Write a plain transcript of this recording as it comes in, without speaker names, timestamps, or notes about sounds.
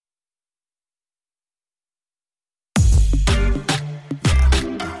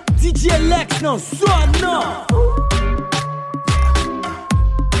DJ Lex now, son now.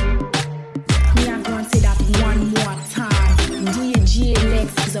 Me I'm gonna say that one more time. DJ Lex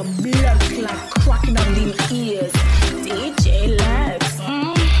is a blood clot cracking up them ears. DJ Lex.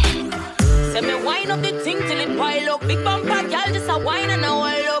 Say me wine up the thing till it pile up. Big bumper girl just a wine and a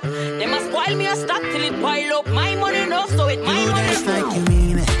wall up. They must spoil me a stock till it pile up. My money no, so it my money. Dance like you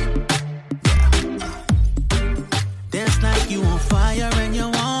mean it. Dance like you on fire and you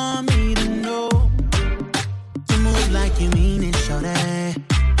want me to know. You move like you mean it, shorty.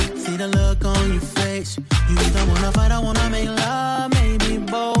 See the look on your face. You either wanna fight or wanna make love, maybe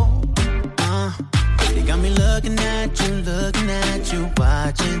both. They got me looking at you,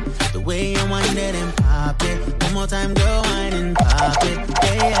 watching the way you wind it and pop it. One more time, go wine and pop it,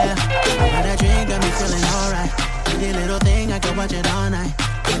 yeah. Now that drink got me feeling alright. Pretty little thing, I can watch it all night.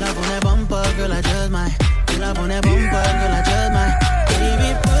 Pull up on that bumper, girl, I just might. Pull up on that bumper, girl, I just might.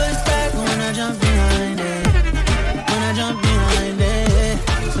 Baby, push back when I jump behind it. When I jump behind it.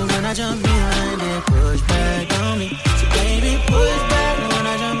 So when I jump behind it, push back on me. So baby, push back when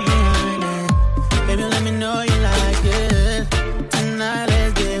I jump behind it. Baby, let me know you like it. Tonight,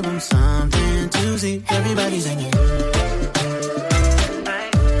 let's give them something to see. Everybody's singing.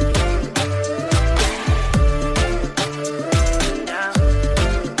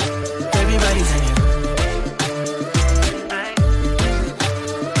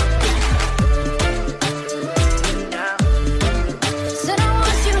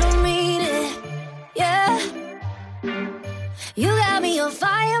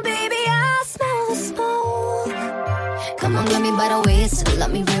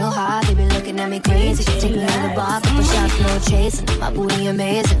 Love me real hard, they be looking at me crazy. Take me to the bar, couple shots, no chasing. My booty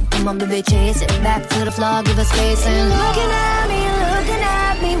amazing, come on baby, chase it. Back to the floor, give us space. And looking at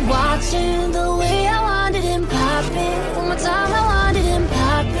me, watching the way I wanted him popping. One more time, I wanted him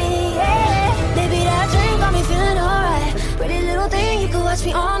popping, yeah. Baby, that drink got me feeling alright. Pretty little thing, you could watch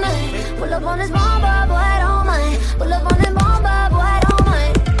me all night. Pull up on this bomba, boy, I don't mind. Pull up on this bomba, boy, I don't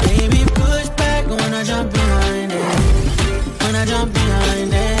mind. Baby, push back when I jump behind it. When I jump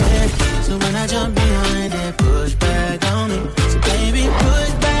behind it, so when I jump behind it, push back on me. So baby,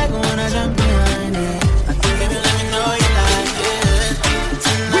 push back when I jump behind it. Baby, let me know you like it.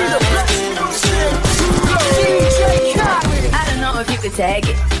 Tonight, let's I don't know if you could take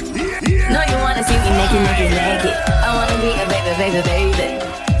it. No, you wanna see me naked. I wanna be a baby.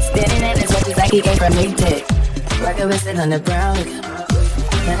 Standing in his watches like he came from me. Rocket with it on the brown.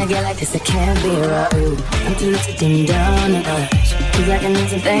 When I get like this, I can't be around. I'm too to dim down and hush. Cause I can do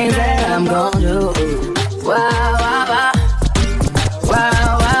some things that I'm gon' do. Wow, wow, wow.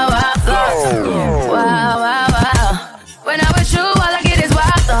 Wow, wow, wow, thoughts. Wow, wow, wow. When I'm with you, all I get is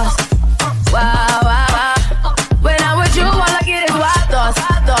wild thoughts. Wow, wow, wow. When I'm with you, all I get is wild thoughts.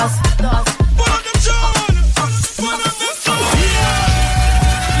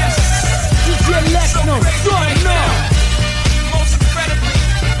 DJ Lex now, son now.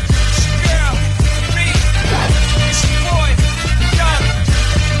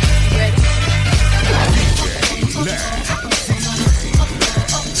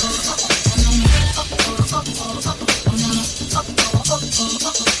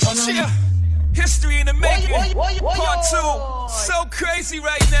 History in the making. Part 2. So crazy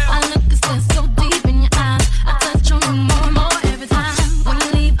right now. I look so deep in your eyes. I touch on you more and more every time. When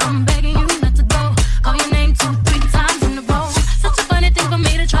you leave, I'm begging you not to go. Call your name 2-3 times in a row. Such a funny thing for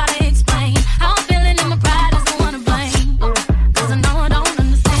me to try to explain. How I'm feeling and my pride is the one to blame. Cause I know I don't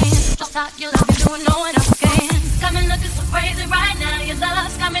understand just how you love me doing no one else can. Got me looking so crazy right now. Your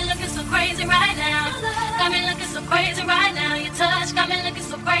love's got me looking so crazy right now. Got me looking so crazy right now. Your touch got me looking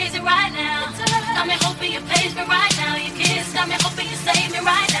so crazy right now. Got me hoping you page me right now. Your kiss got me hoping you save me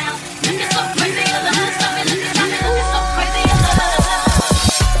right now. Looking so crazy, your love got me looking so crazy, your love.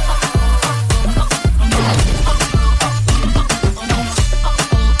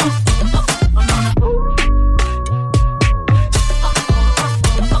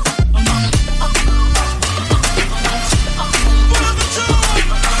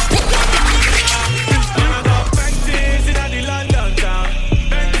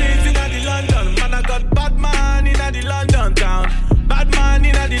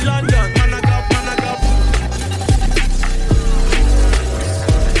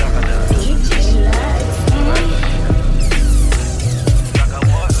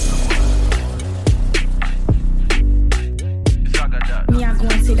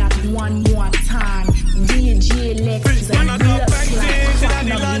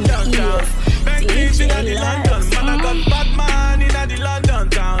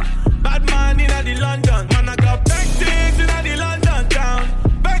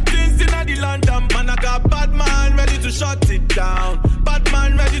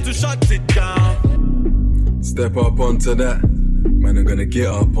 shut it down. Step up onto that. Man, I'm gonna get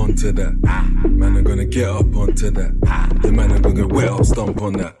up onto that. Man, I'm gonna get up onto that. The man, I'm gonna wet up, stomp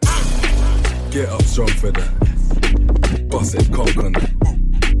on that. Get up strong for that. Bust it, conk on that.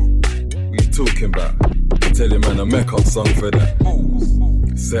 What you talking about? Tell you, man, I make up song for that.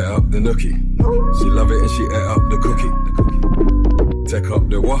 Set up the nookie. She love it and she ate up the cookie. Take up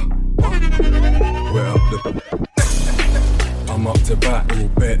the what? Wet up the... I'm up to bat, all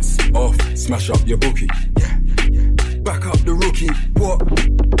bets off. Smash up your bookie. Back up the rookie. What?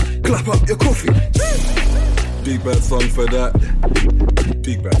 Clap up your coffee. Big bad song for that.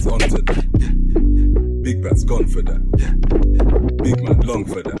 Big bad's on to that. Big bad's gone for that. Big man long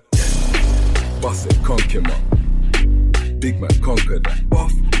for that. Bust it, conk him up. Big man conquer that.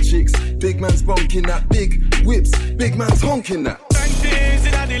 Off chicks, big man's bonking that. Big whips, big man's honking that. Bentley's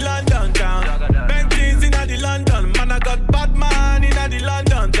in the London town. Bentley's in the London. Man, I got bad man in the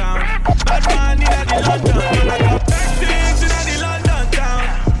London town. Bad man in the London. Man, I got Bentley's in the London town.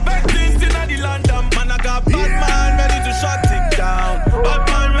 Bentley's in the London. Man, I got bad man ready to shut it down. Bad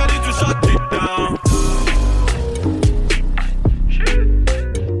man ready to shut it down.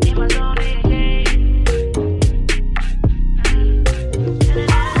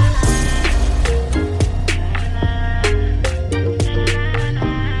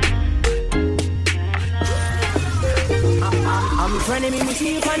 Me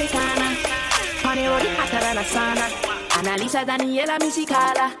see you funny kana, funny road hotter than a sauna. Analisa Daniela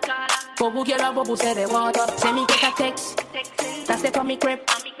Musicala. Bobu get up, Bobu say they want up. Send me get a text. That's it for me crib.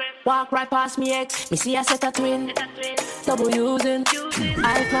 Walk right past me ex. Me see I set a twin. Double using.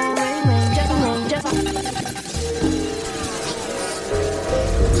 iPhone ring, just.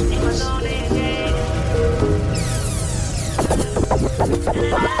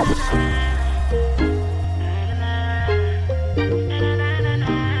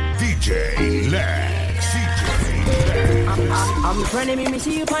 I'm friendly, me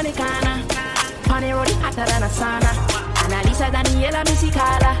see you panic, Pani road hotter than a sauna. Analisa Daniela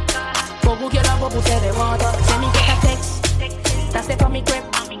Musicala. Bobu get up, Bobu say they want up. Send me get a text. That's it for me crib.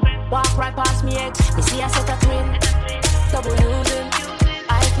 Walk right past me ex. Me see I set a twin. Double using.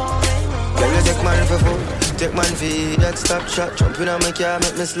 iPhone ring. Girl, you take man for food. Take man for that stop shot. Jump in on my car,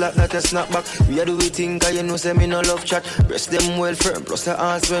 make me slap, not a snapback. We are do we think, cause you know say me no love chat. Breast them well firm, plus the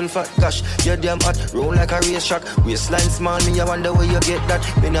ass well fat. Gosh, you're damn hot, roll like a race track. Waistline small, me I wonder where you get that.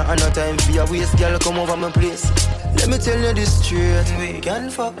 Me not have no time for your waist, girl, come over my place. Let me tell you this straight. We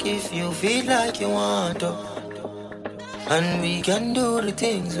can fuck if you feel like you want to. And we can do the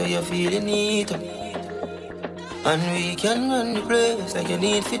things where you feel you need to. And we can run the place like you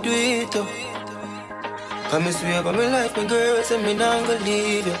need to do it too. Come and swear by my life, my girl, say me not gonna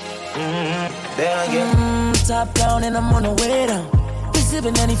leave you. Then again. Top down and I'm on the way down. We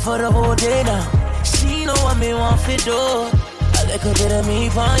sipping any for the whole day now. She know what me want for do. I like a bit of me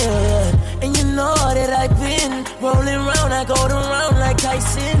for you, yeah. And you know that I've been rolling round, I go around like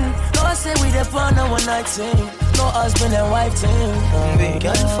Tyson. No, I say we the fun of one night team. No husband and wife team. We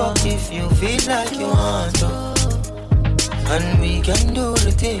can fuck if you feel like you want to. And we can do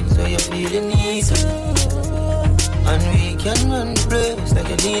the things where you feel you need to. And we can run the place like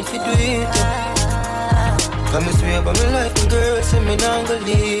you need to do it too. Come and swear by my life, my girl, say me not gonna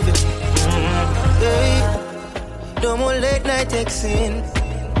leave you. Hey, no more late night texting.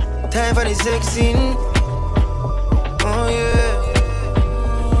 Time for the sexing. Oh yeah.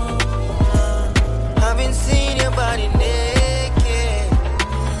 I've been seeing your body naked,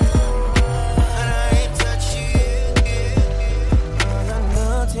 and I ain't touch you yet. I got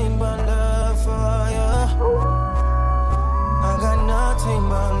nothing but love for you. I got nothing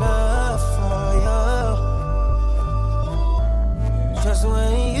but love for you. Just the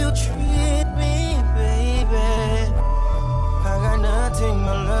way you treat me, baby. I got nothing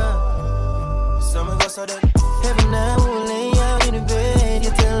but love. Summer goes so that every night we'll lay out in the bed.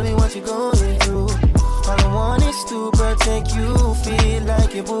 You tell me what you're going through. All I want is to protect you, feel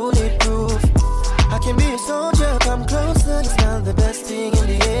like you're bulletproof. I can be a soldier, come closer, it's not the best thing in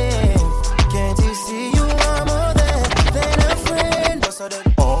the air. Can't you see you are more than a friend?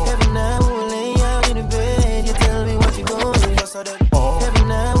 Every night we'll lay out in the bed, you tell me what you're going through. Every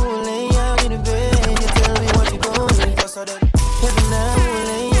night we'll lay out in the bed, you tell me what you're going through. Every night we'll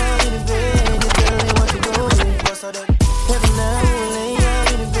lay out in the bed, you tell me what you're going through. Every night we'll lay out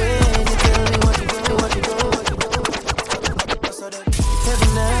in the bed, you tell me what you're going through. Every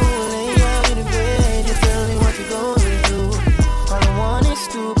night we'll lay out in the bed, you tell me what you're going through. All I want is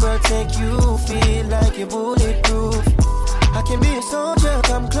to protect you, feel like you're bulletproof. I can be a soldier,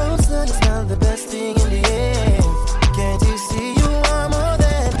 come closer, it's not the best thing in the air. Can't you see you are more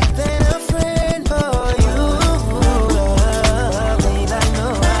than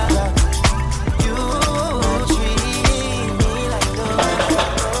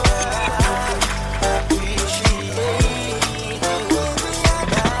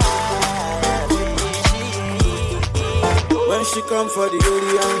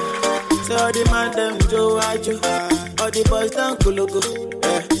area. Say all the man them Joe Ajo. All the boys down Kulugu.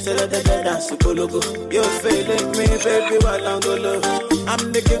 Say let the dance Kulugu. You feeling me, baby, while I'm low.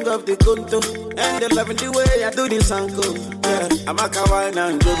 I'm the king of the Kunto. And they loving the way I do this uncle. Yeah, I'm a kawaii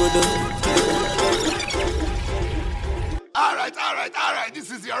and Jogodo. Alright. This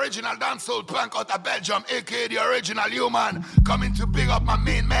is the original dancehall punk out of Belgium, aka the original human. Coming to big up my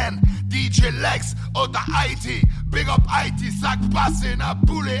main man, DJ Lex out of IT. Big up IT, sack passing a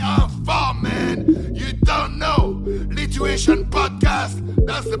bullet and farm, man. You don't know. Lituation Podcast.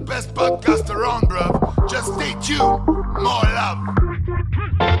 That's the best podcast around, bro. Just stay tuned. More love.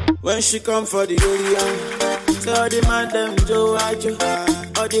 When she come for the area, say all the man them Joe Ajo.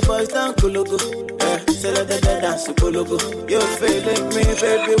 All the boys down Kulugu. Say let the dance Kulugu. You feeling me,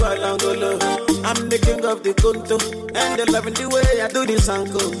 baby, while I'm low. I'm the king of the Kunto. And they loving the way I do this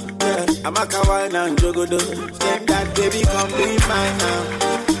uncle. Yeah, I'm a kawaii and Jogodo. Say that baby come be mine now.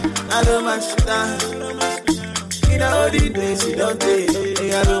 I don't mash it down. You know the days you don't take.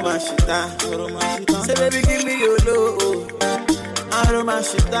 I don't mash it down. Say baby give me your low. I don't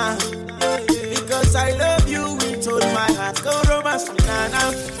mash it down. Because I love you with all my heart. Go romance me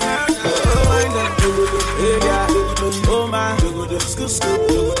now. Oh my,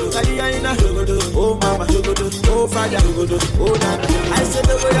 oh mama, oh father, oh nana. I said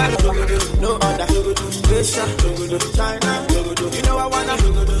no other, Asia, China. You know I wanna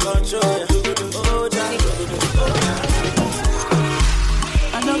control. Oh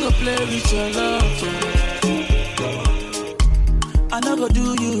I no go play with your love. I no go do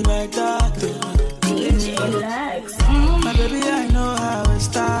you like that. Relax. My baby, I know how it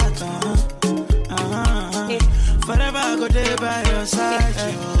starts. Forever I go there by your side.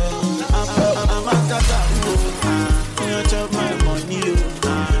 I'm a tata. You chop my money.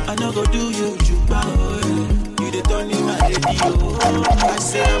 I no go do you juba. You the turn in my radio. I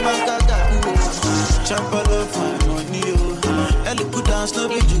say I'm a tata. Chop all of my money. Ellie put down no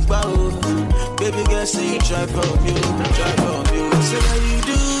be juba. Baby girl say you try from you. Say that you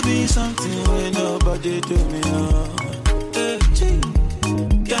do me something when nobody do me.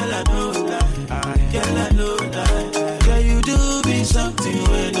 Girl I know that. Girl I know that. Girl you do me something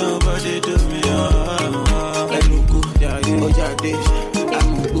when nobody do me.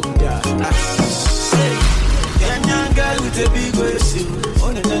 Kenyan girl with a big waist.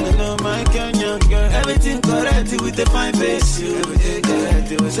 Oh no, my Kenyan girl. Everything correct with a fine face. Everything correct.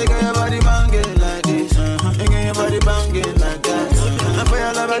 Say girl your body banging like this. Girl your body banging like that. And for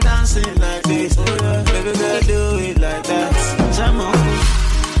your lover dancing like this. Baby girl do it like that. Jam on.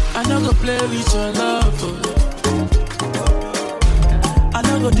 I no go play with your love. I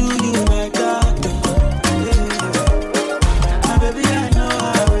no go do you like that. My baby, I know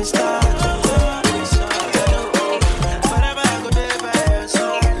how it starts. Forever I go there by your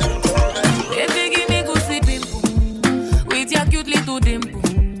side. If you give me good sleeping with your cute little dimple,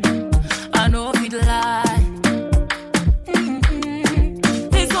 I know it lie.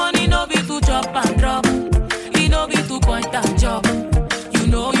 This one he no be to chop and drop. He no be to point and chop. You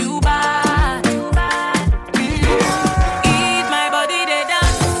know you bad. Eat my body, they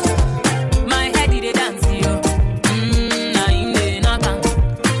dance. My head, they dance, yo. Nah, in the knock-em.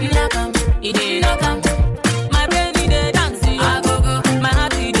 It they knock-em. My brain, they dance, yo. I go. My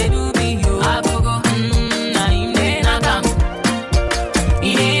heart, they do me, yo. I go. Nah, in the knock-em.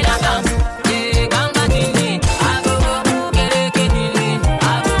 It they knock-em. Yeah, ganga ding-ding. I go. Kere-ke-ding-ding. I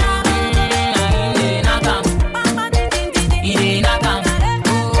go. Nah, in the knock-em. It they knock-em.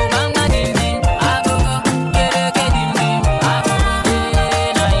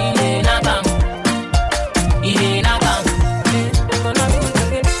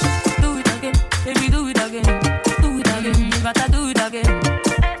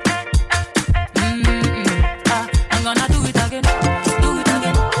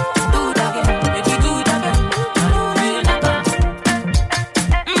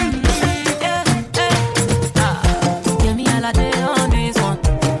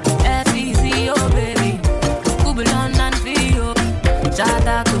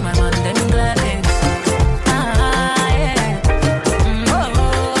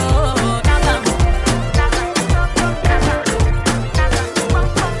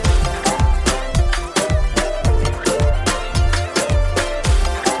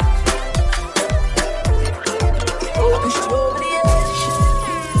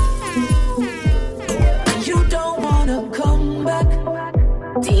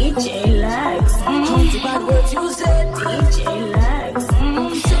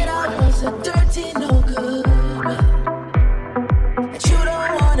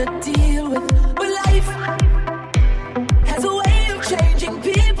 Deal with, but life has a way of changing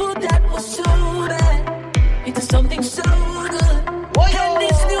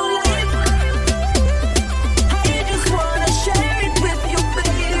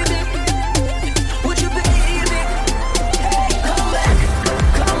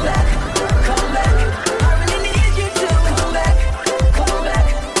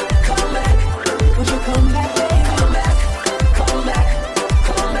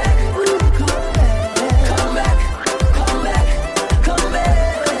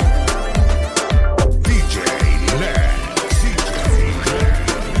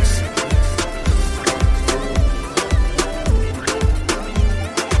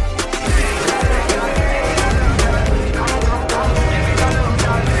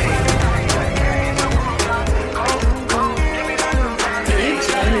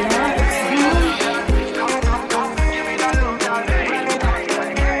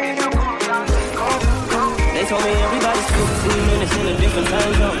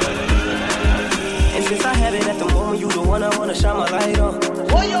time zone. And since I have it at the moment, you the one I wanna shine my light on.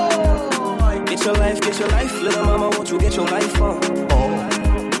 Get your life, little mama, won't you get your life on?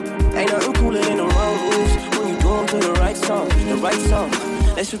 Ain't nothing cooler than the wrong moves when you do them to the right song.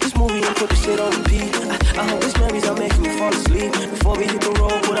 Let's shoot this movie and put the shit on repeat. I hope these memories are making me fall asleep. Before we hit the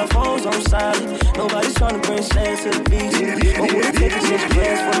road, put our phones on silent. Nobody's trying to bring sand to the beach. But we'll take a change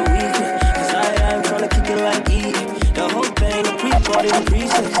plans for the weekend. Cause I'm trying to kick it like E. The whole thing, the pre-party, the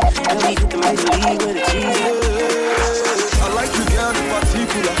pre-sex. Then we hit the major league with the cheese. I like you, girl, in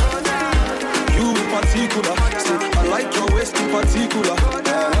particular. You in particular. Say, I like your waist in particular.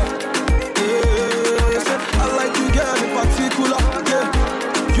 I like you, girl, in particular. Yeah,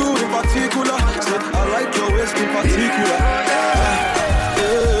 you in particular. Say, I like your waist in particular.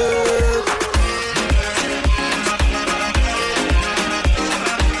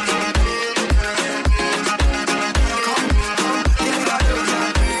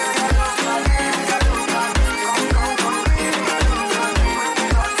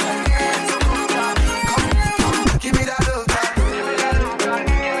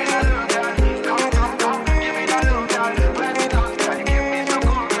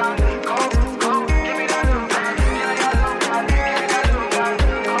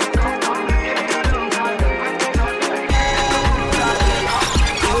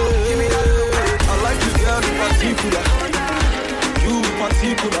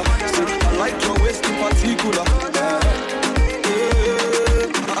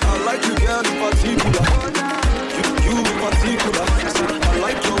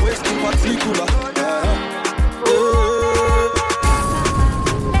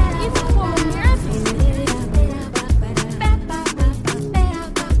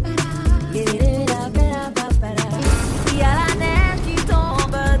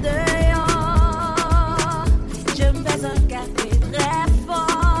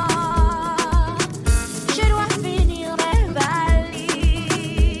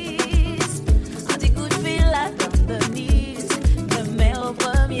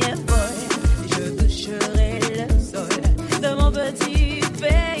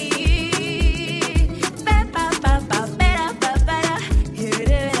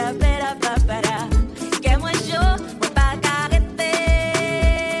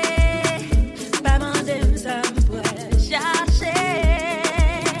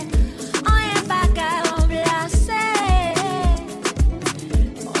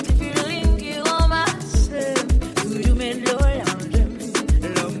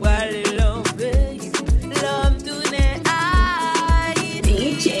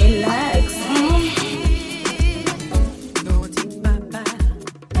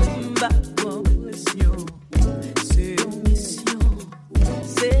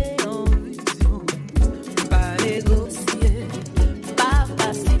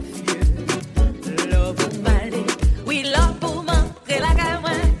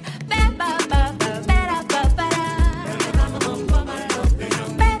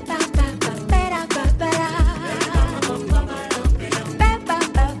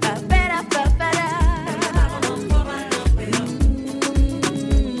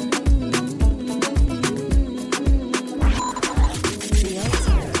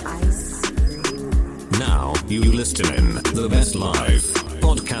 The best live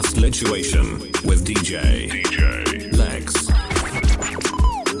podcast lituation with DJ Lex.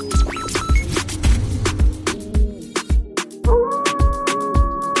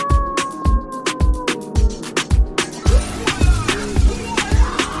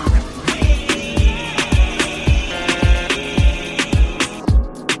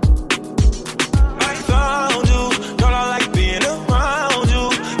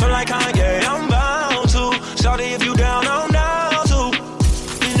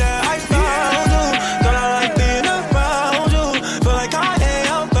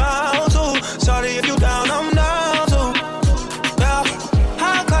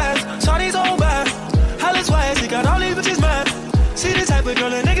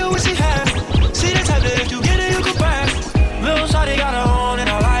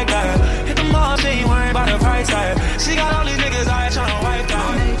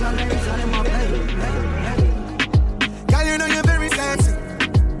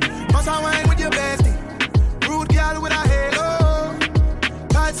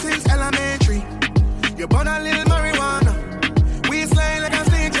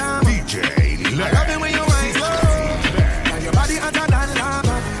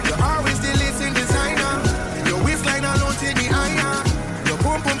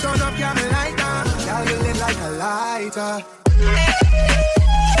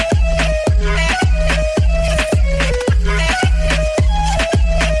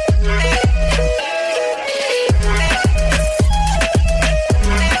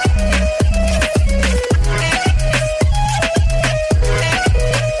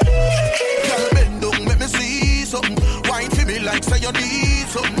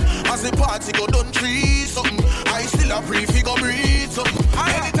 something. As the party go done treat something. I still a pre-figure breathe something.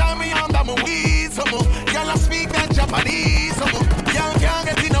 Anytime me under my weed something. Girl I speak that Japanese something. Y'all can't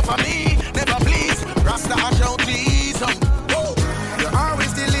get enough of me. Never please. Rasta I shout please something. You're always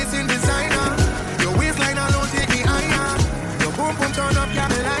still listening designer. Your waistline alone take me higher. Your boom boom turn up, got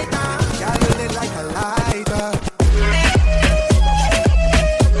me lighter. Girl you lit like a lighter.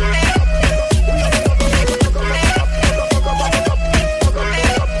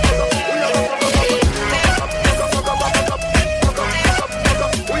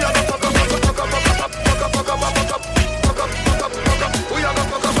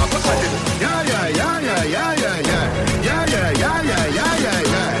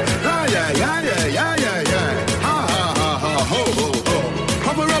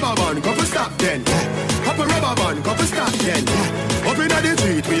 Up in the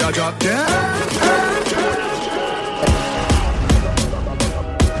street, we are drop dead.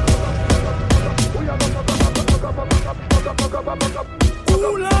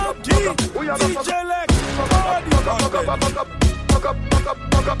 Pull up, DJ Lex,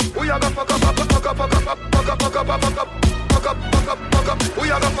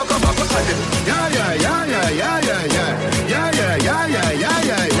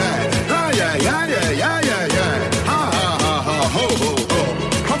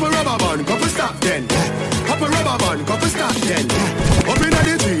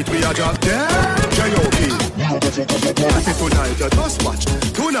 Drop dead, J.O.P. Tonight you just watch.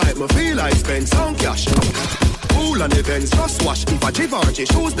 Tonight me feel I spend some cash. Cool on events, just wash. If a Givenchy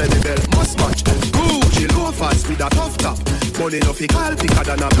shoes, then the belt must match. Gucci loafers with a tough top. Money no fi call thicker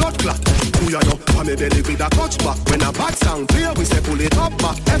than a blood clot. Who you know? On me belly with a clutch back. When a bad sound clear, we say pull it up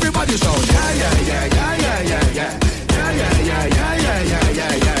back. Everybody shout, yeah, yeah, yeah, yeah, yeah, yeah, yeah. Yeah, yeah, yeah, yeah, yeah, yeah,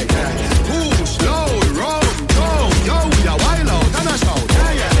 yeah, yeah, yeah. Push, load, roll, go. Yo, we a wild out and a shout.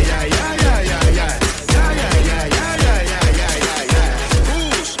 Yeah, yeah, yeah, yeah, yeah, yeah, yeah. Yeah, yeah, yeah, yeah, yeah, yeah, yeah, yeah.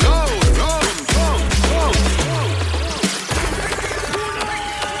 Push, load, roll, go, go.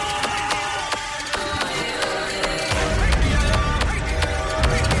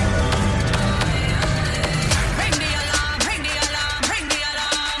 Ring the alarm, ring the alarm, ring the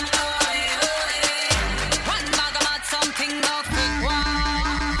alarm. One bag about something not fit one.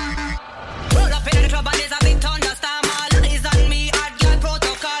 Roll up in the club and there's a big thunderstorm. All eyes on me, hard girl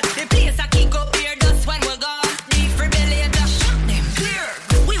protocol. The place I kick up here just when we're gone. Defibrillator, shut them clear.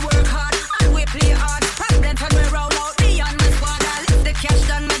 We work hard and we play hard. Problems when we roll out, me and my squad. I lift the cash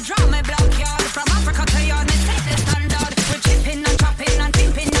down, me draw my block yard. From Africa to yard, me set the standard. We're chipping and chopping and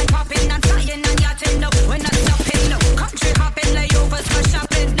pimping and popping and flying and yachting. No, we're not stopping. No, country hopping, layovers for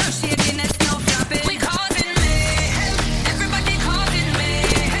shopping. No shakiness, no flapping. We causing mayhem, everybody causing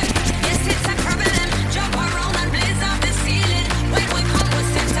mayhem. Yes, it's a problem. Jump around and blaze off the ceiling. When we come, we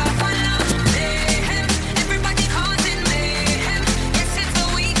set off alarm. Mayhem, everybody causing mayhem. Yes, it's the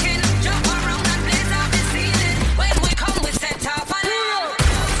weekend. Jump around and blaze off the ceiling. When we come, we set off alarm.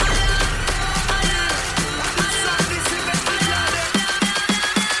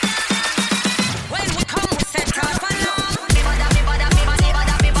 When we come, we set off alarm.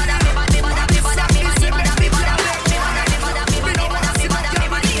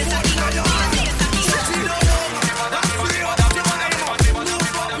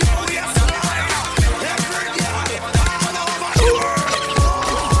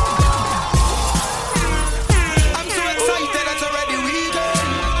 I'm so excited it's already weekend.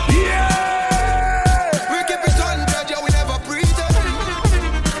 We keep it 100, yeah, we never pretend.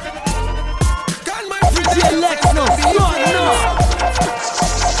 Can my friends Lex, no, no.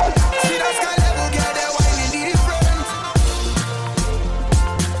 see that sky level, girl, they're whining different.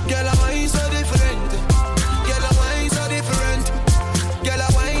 Girl, I wine so different. Girl, I wine so different. Girl, I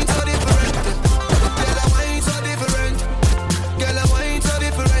wine so different. Girl, I wine so different. Girl, I wine so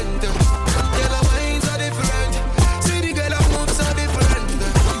different. Girl, I wine so different. See the girl, I move so different.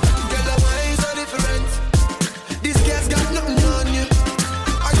 Girl, I wine so different. This girl's got nothing on you.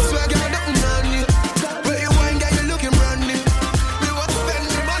 I swear, girl, nothing on you. But you wine, girl, you looking brand new. We want to spend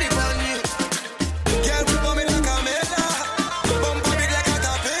the money on you. Girl, we coming like a mela. Bump a big like a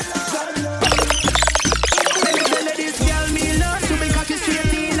tapela. This girl me love to be cocky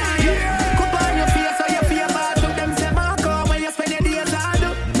straight in eye. Cup on your face so you feel bad. To them say Marco when you spend your days hard.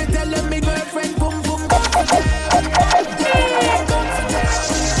 Me tell them me girlfriend boom boom comfortable.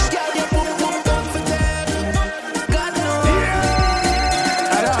 Girl you boom boom comfortable. God knows.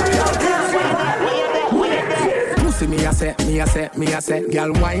 Pussy me a say.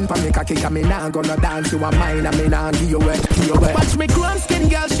 Girl wine pa me cocky 'cause me nah gonna dance. You a mine and me nah give you wet. Watch me chrome skin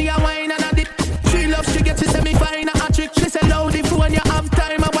girl, she a wine and a dip. She love she get, she say me fine a trick. She say loud if when you have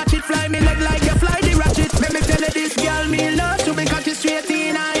time.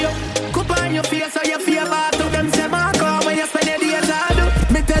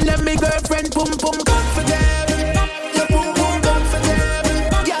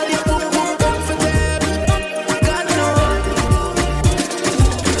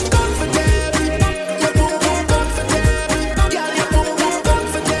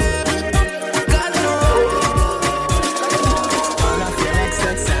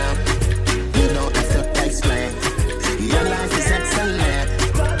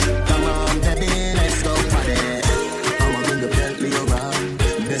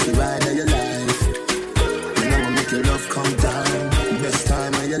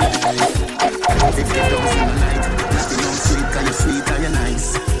 your life. 50,000 a night. Nothing else sweet, cause you're sweet and you're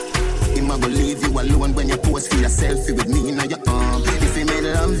nice. Him I go leave you alone when you pose for your selfie with me in your arm. If he made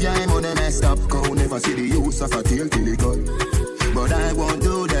love, yeah, him would have messed up. Cow never see the use of a tail till he cut. But I won't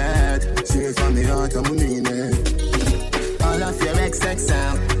do that. Straight from the heart, I mean it. All of your XX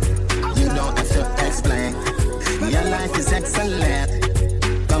out, you don't have to explain. Your life is excellent.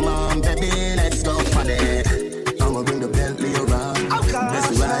 Come on, baby, let's go for that. I'ma bring the Bentley around.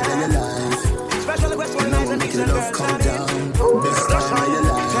 Best ride of your life. And I will make your love come down. Best time of your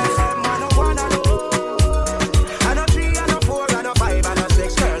life. I know 3, I know 4, I know 5, I know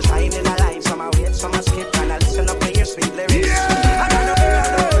 6 girls lying in a line. Some I wait, some I skip, and I listen up to your sweet lyrics. I know A,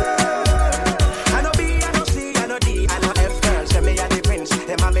 I know B, I know C, I know D, I know F girls. Them me are the prince,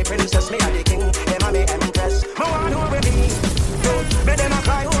 them are me princess, me are the king, them are me empress. Me want who with me, so make them a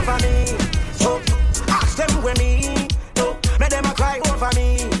cry over me. So ask them with me, so make them a cry over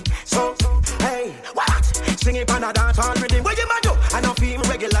me. So hey, what? Sing it on a dance hall rhythm. What you man do? I know feel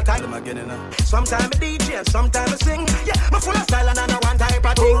regular time. Sometimes I DJ and sometimes I sing. Yeah, me full of style and I know one type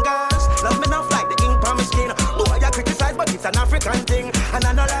of thing. Girls, love me enough like the ink on my skin. Boy, I criticize, but it's an African thing. And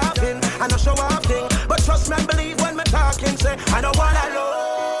I know laughing, I know show off thing. But trust me and believe when me talking, say I know one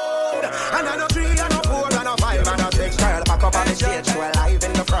alone. And I know 3, I know 4, I know 5, I know 6. Girl, back up on the stage, we're live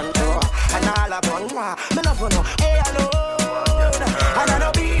in the front door. And all I want, me love you know, hey alone. And I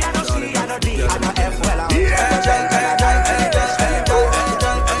know B, I know C, I know D, I know F, well I'm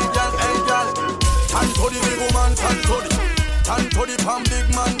Tantody pam big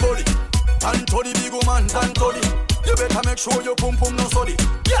man body. Tantody big woman, tantody. You better make sure your pum pum no sorry.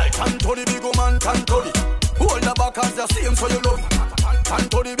 Yeah, tantody big woman, tantody. Hold the back as the same so you love.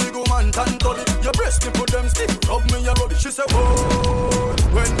 Tantody big woman, tantody. Your breast me put them stiff. Rub me your body. She say, oh,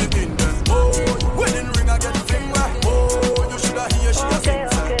 when me in them, oh, wedding ring I get fling right. Oh, you shoulda hear she a sing.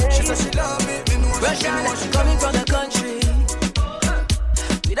 She say she love me. Me know she know she coming from the country.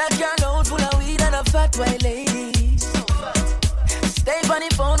 With a girl out full of weed and a fat white lady. Stay on the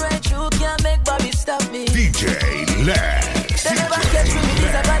phone right through, can't make Bobby stop me. DJ Lex. They never catch me,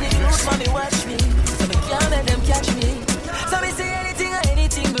 these are body news, mommy watch me. So me can't let them catch me. So me say anything or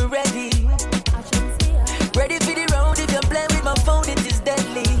anything, be ready. Ready for the road, if you play with my phone, it is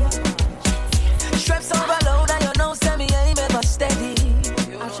deadly. Straps overload and you know, send me aim ever steady.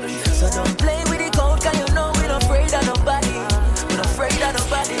 So don't play with the code, cause you know we not afraid of nobody. We not afraid of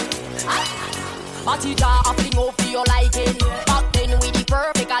nobody. Party jar a fling off for your liking. Back then with the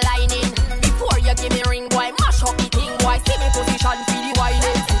perfect aligning. Before you give me ring, boy, mash up the thing, boy. See me position, feel the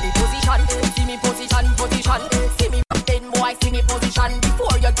whining. See me position, see me position, position. See me back then, boy, see me position.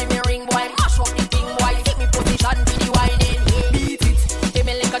 Before you give me ring, boy, mash up the thing, boy. See me position, feel the whining. Beat it, give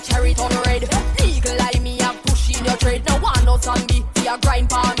me like a cherry turn red. Legal eye me and push in your trade. No one no sandy, see a grind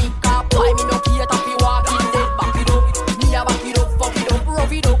for me. Cause boy, me no care if you walk in dead. Back it up, me a back it up, fuck it up,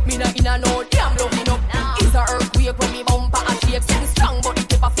 rough it up. Me no in a no damn loving up. It's a earthquake when me bumper a shake. Sing strong but the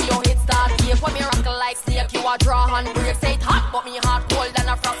tip of your head start ache. When me rockle like snake, you a draw hand break. Say it hot but me heart cold than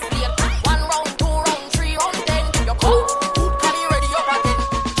a frost flake. 1 round, 2 round, 3 round, 10. You come, can you ready up at 10?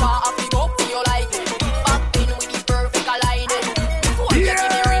 Draw a fig up for your like it. Back in with the perfect aligning. Before you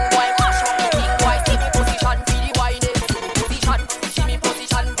give me ring, boy, mash up the thing, boy. See me position, feel the whining. Position, see me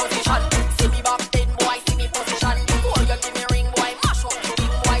position, position. See me back then, boy, see me position. Before you give me ring, boy, mash up the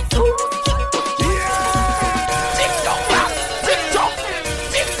thing, boy. See me position.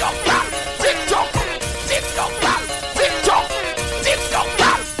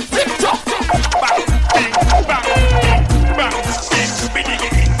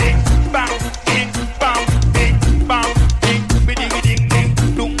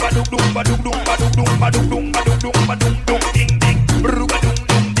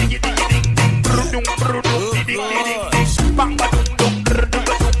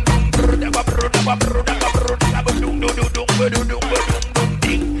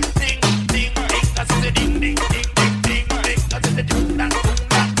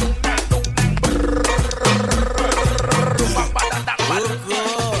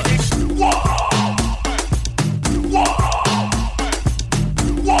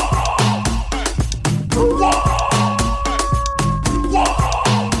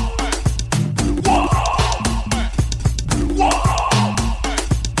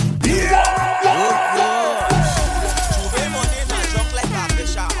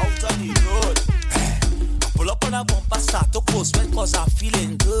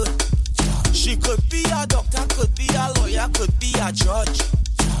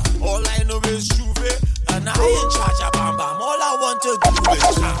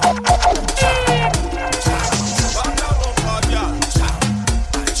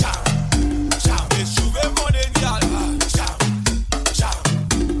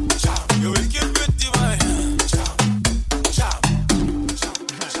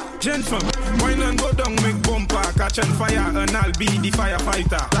 catching fire and I'll be the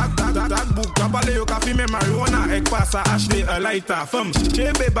firefighter. That book, kabale yo kafi me marijuana, ek pasa Ashley a lighter. Fem,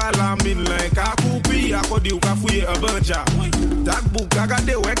 chebe bala min like a kupi, akodi ukafuye a banja. That book,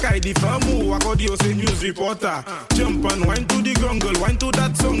 agade weka di famu, akodi yo se news reporter. Jump and wine to the grungle, wine to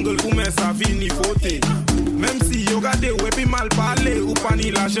that songle, ume sa vini fote. Même si yo gade wepi mal parle, ou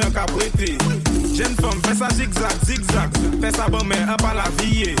pani la jen ka prete. Jeune femme, fais ça zigzag, zigzag, fais ça bon mais un pas la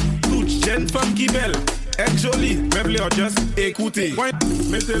vie. Toute jeune femme qui belle, est jolie, même les just écouter.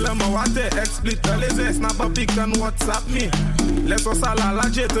 Mettez-le moi water, explique les airs, snap a pic and WhatsApp me. Laisse ça la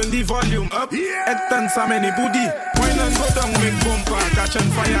jet, turn the volume up, et turn ça many booty. Wine and go down, make bumper, catch on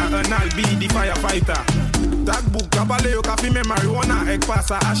fire, and I'll be the firefighter. That book, kabale yo kafi me marijuana, ek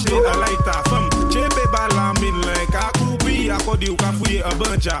pasa Ashley a lighter. Fem, chebe bala min like a kupi, akodi ukafuye a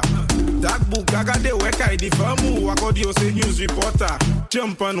banja. That book, agade weka di famu, akodi yo se news reporter.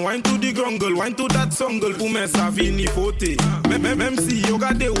 Jump and wine to the grungle, wine to that songle, ume sa vini fote. Même si yo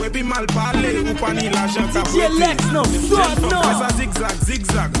gade wepi mal parle, ou pani la jen ka prete. Fais ça zigzag,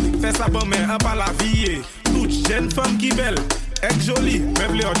 zigzag, fais ça bon mais un pas la vie. Toute jeune femme qui belle, est jolie,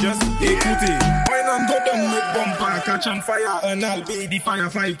 même les just écouter. Wine and go down with bumper, catch on fire and I'll be the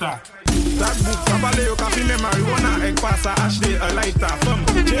firefighter. That book, kabale yo kafi me marijuana, ek pasa Ashley a lighter. Fem,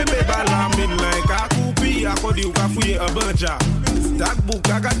 chebe bala min like a kupi, akodi ukafuye a banja. That book,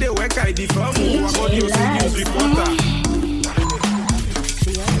 agade weka di famu, akodi yo se news reporter.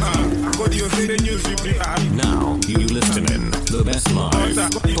 Akodi yo se news reporter. Now you listening the best live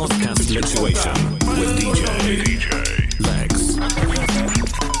podcast situation with DJ Lex.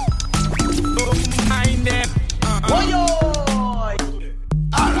 Mind them. Alright.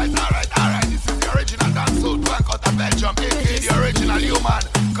 This is the original dancehall punk out of Belgium, aka the original human.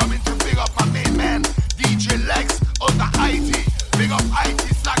 Coming to big up my main man, DJ Lex out of Haiti. Big up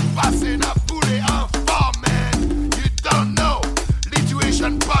Haiti, Sack Passing, a Bully and Farm, man. You don't know.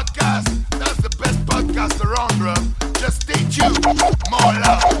 Lituation Podcast, that's the best podcast around, bro. Just stay tuned. More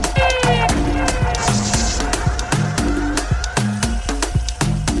love.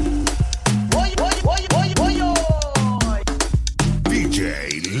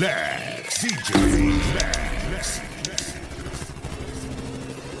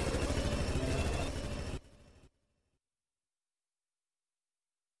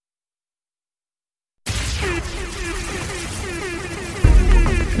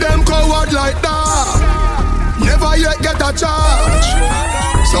 Them coward like that, never yet get a charge.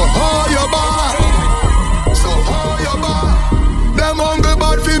 So hold your bar, Them hungry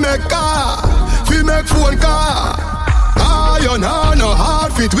bad fi make car, fi make phone car. Iron hand no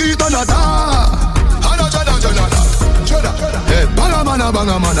hard fit we done a tar. Hana chada. Hey banga mana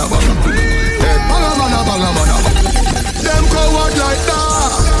banga. Hey banga mana. Them coward like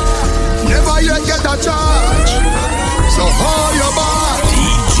that, never yet get a charge. So hold your bar.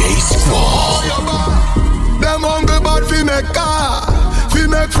 DJ Squall. Them hungry bad fi make car, fi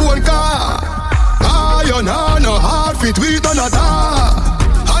make phone car. Iron hand no hard fit we done a tar.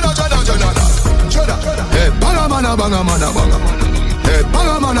 Hana chada. Hey banga mana. Hey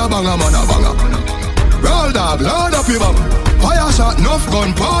banga mana. Roll dog, load up your bum. Fire shot, enough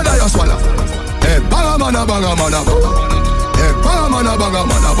gun, powder you swallow. Hey banga mana. Hey banga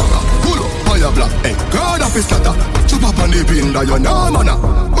mana. Pull up, fire black. Hey God of his scatter. Chop up on the pin that you know mana.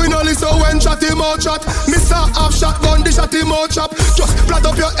 We no listen when chat him out chat. Mr. Half shotgun, the shot him out chop. Just flat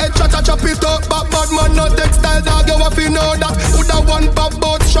up your head, chop it up. Bad man, no textile dog, you have to know that. Woulda one pop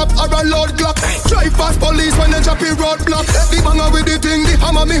boat shop or a load glock. Drive past police when they chop it roadblock. The banger with the thing, the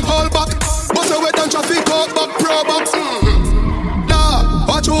hammer me hold back. Bust a wet and traffic out back pro box. Nah,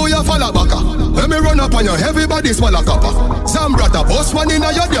 watch who you follow back. When me run up on you, everybody swallow copper. Zambrata, boss one in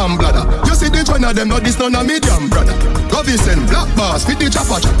a your damn bladder. You see the joint of them, not this none of me damn brother. Govison, black bars, fit the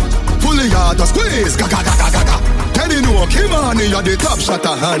chopper. Fully hard to squeeze, gaga. Teddy know, Kimani, you're the top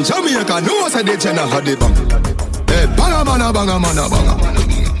shotter. And Jamaica know, say the Jenna had the bang. Hey, banga mana.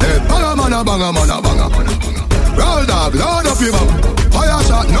 Hey, banga mana. Roll dog, load up your bum. Fire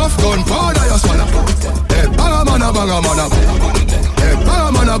shot, enough gun, powder you swallow. Hey, banga mana. Hey,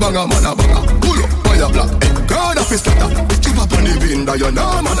 banga mana. Pull up, fire black. Hey, God of his scatter. Chip up on the window, you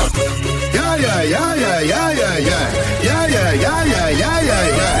know mana. Yeah.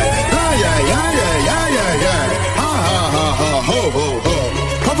 Ha, ho.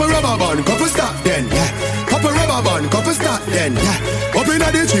 Couple rubber band, couple stop then, yeah. Couple rubber band, couple stop then, yeah. Up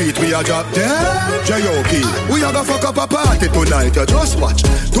inna the street, we a drop dead. J.O.P. We a go fuck up a party tonight, you just watch.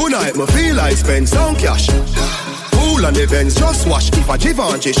 Tonight, me feel like spend some cash. Cool on the Benz, just wash. If a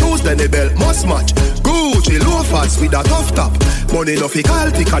Givenchy shoes, then the belt must match. Gucci loafers with a tough top. Money no fi call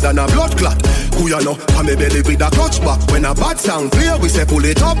thicker than a blood clot. Who you know? I'm a belly with a clutch back. When a bad sound clear, we say pull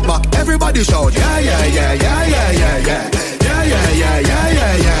it up back. Everybody shout, yeah, yeah, yeah, yeah, yeah, yeah, yeah. Yeah, yeah, yeah, yeah,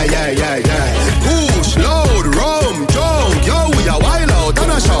 yeah, yeah, yeah, yeah, yeah. Push, load, rum, jump. Yo, we a wild out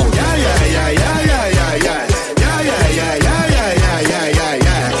and a shout. Yeah, yeah, yeah, yeah, yeah, yeah, yeah. Yeah, yeah, yeah, yeah, yeah, yeah, yeah, yeah,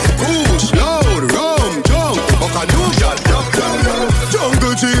 yeah. Push, load, rum, jump. Fuck a new girl.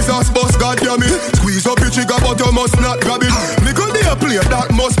 Jungle Jesus, boss, goddamn it. Squeeze up your trigger, but you must not grab it. Me could be a player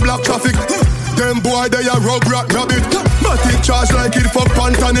that must block traffic. Them boy, they a rug rat rabbit. Matic charge like it fuck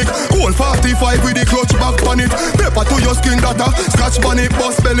Pantanic. Whole 45 with the clutch back on it. Paper to your skin data. Scratch panic,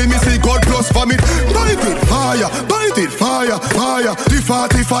 boss belly, me see God plus vomit. Bite it, fire, fire. The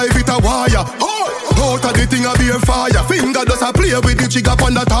 45 it a wire. Out of the thing a be a fire. Finger does a play with the trigger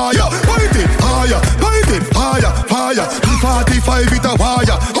on the tire. Bite it, fire. The 45 it a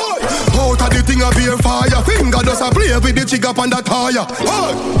wire. Out of the thing a be a fire. Finger does a play with the trigger on the tire.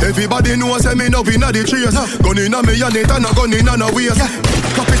 Everybody knows me no inna the trace. Gun inna me and it and a gun inna no waist.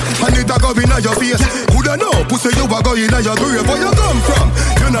 Clap it and it a go inna your face. Coulda know pussy you a go inna your grave. Where you come from?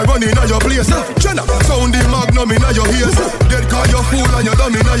 You not run inna your place. Jenna sound the magnum inna your ears. Dead call you fool and you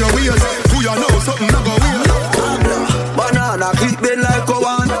dumb inna your waist. Who you know something a go weird. Banana clip bed like a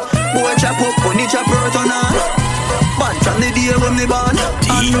one. Boy chop up money chop hurt on her. Man from the day when me born.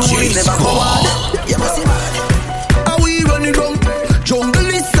 And no we never go on. You must see man. How we running down? Jungle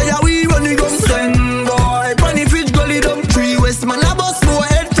is say how we running down. Send boy funny fridge gully down. 3 West man a bust no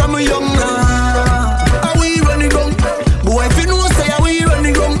head from a young. How we running down? Boy if you know say how we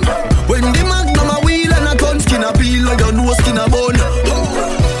running down. When the magnum a wheel and a gun skin a peel like your nose skin a bone.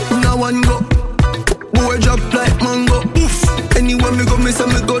 Now one go. Boy drop like mango. Anywhere me go me say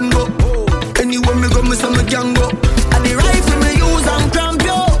me gun go. Anywhere me go me say me gang go. And the rifle me use and cramp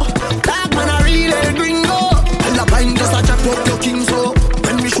yo. That man a real El Gringo. And the pine just a chop up your king so.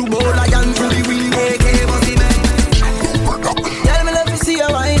 When me shoot ball I am to the wheel. AK bossy man. Tell me let me see you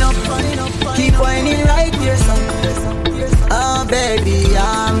wind up. Keep whining right here son. Oh baby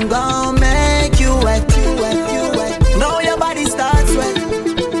I'm gonna make you wet. Now your body starts wet.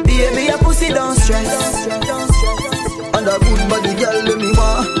 Baby your pussy don't stress. And a good body girl let me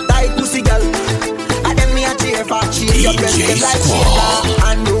want. Tight pussy girl. And then me a cheer for cheer. Your breast get like shaker.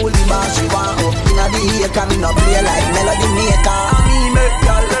 And roll the bar she want up. Inna the acre me no play like melody maker. And me make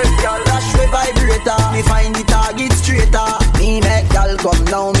girl dash with vibrator. Me find the target straighter. Me make girl come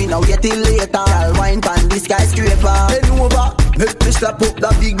now me now get it later. Girl wine pan the skyscraper. Then over make me slap up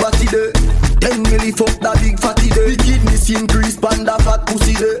that big body there. Then me lift up that big fatty day. The kidneys increase pan that fat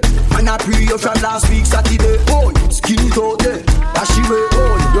pussy day. Man I pre you from last week Saturday. Oh, skin it out there. Wash it way.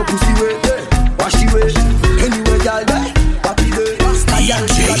 Oh, your pussy way there. Wash it way. Anyway, y'all there. Papi there.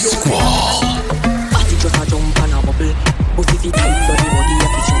 DJ Squall. Party just a jump and a bubble. Pussy fit tight so the body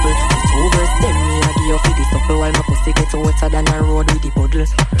have to trouble. It's over them me a give you for the supple. While my pussy gets wetter than a road with the puddle.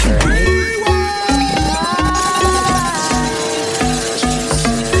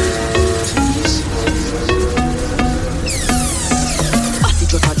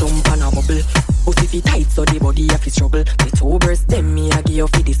 Just a jump and a bubble. Pussy fit tight so the body have its trouble. The two burst them me a give you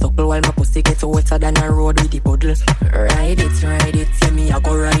for the supple. While my pussy gets wetter than a road with the puddle. Ride it, say me a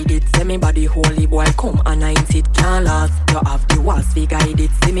go ride it. Say me body holy boy come and 90 it can't last. You have the walls fi guide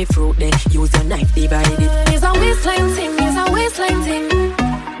it. See me fruit then use your knife divide it. It's a waistline thing,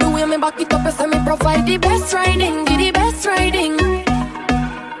 The way me back it up is say me provide the best riding, give the best riding.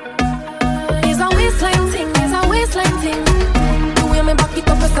 It's a waistline thing, The way me back it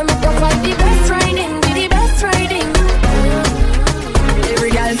up is say me provide the best riding, give the best riding.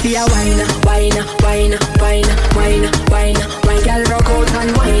 Every girl fi a wine. Girl rock out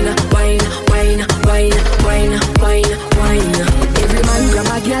and wine. Every man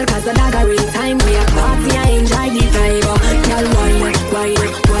grab a girl 'cause the dagger in time. We a party and enjoy the vibe. Girl wine.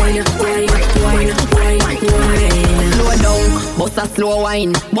 Slow down, bust a slow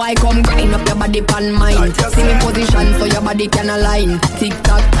wine. Boy come grind up your body pan mine. See me position so your body can align. Tick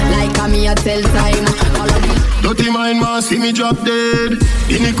tock like a me a tell time. All of this. Dirty mind man see me drop dead.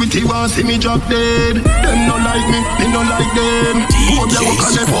 Iniquity want see me drop dead. Them no like me no like them. Hope you walk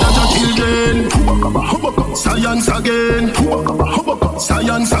on left as a children. Science again.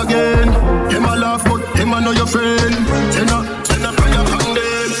 Them a laugh but them a know your friend. Send a fire from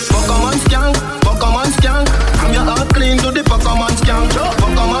them. Pokemon skank. I'm your heart clean to the Pokemon skank.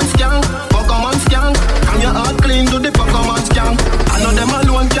 Pokemon skank. I'm your heart clean to the Pokemon skank. I know them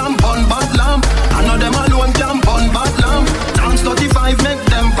alone can burn bad lamp. I know them alone can burn bad lamp. Dance 35 make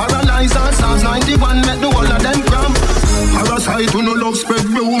them paralyze. And Psalms 91 make the whole of them cramp.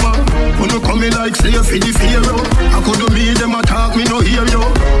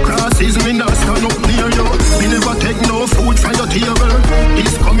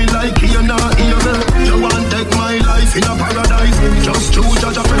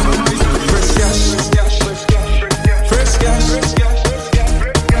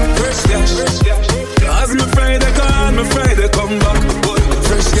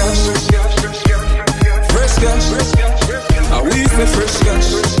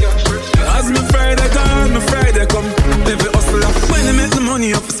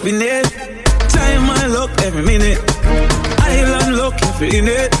 feel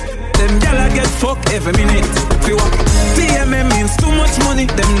it. Them gyal get fucked every minute. Feel what? TMM means too much money.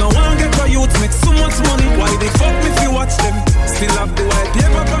 Them no one get for youth make so much money. Why they fuck me if you watch them? Still have the white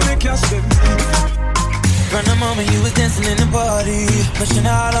paper for me cash them. From the moment you was dancing in the party, pushing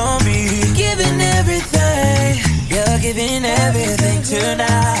all on me, giving everything, you're giving everything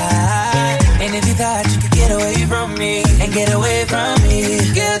tonight. And if you thought you could get away from me and get away from me,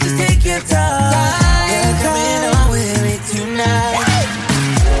 girl, just take your time. You're coming on with me tonight.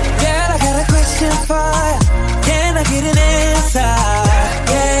 Girl, I got a question for you. Can I get an answer?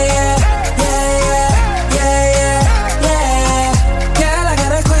 Yeah. Girl, I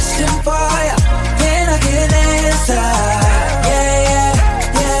got a question for you. Can I get an answer? Yeah.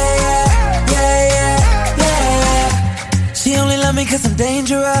 She only love me 'cause I'm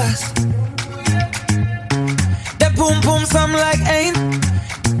dangerous. That boom boom something like ain't.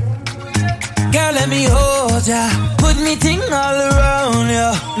 Girl, let me hold ya. Put me ting all around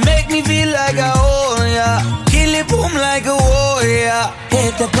ya. Make me feel like I own ya. Kill it boom like a warrior.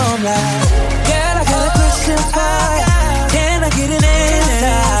 Hit the bomb like. Girl, I got a question for ya. Can I get an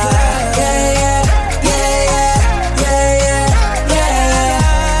answer? Yeah.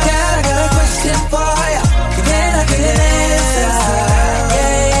 Girl, I got a question for ya. Can I get an answer?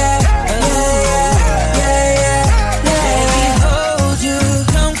 Let me hold you.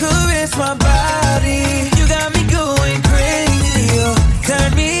 Come caress my body. You got me going crazy. Turn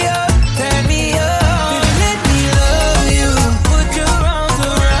me up. Baby, let me love you. Put your arms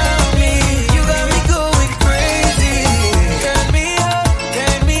around me. You got me going crazy. Turn me up.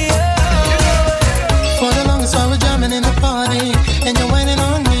 For the longest while we're jamming in the party, and you're whining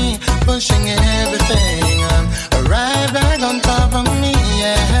on me, pushing everything. Right back on top of me,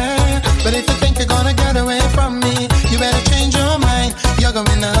 yeah. But if you think you're gonna get away from me, you better change your mind. You're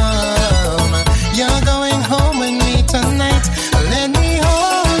going home. You're going home with me tonight. Let me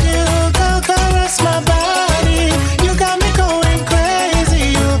hold you, go caress my body. You got me going crazy.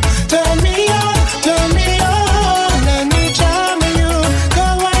 You turn me on. Let me charm you. Go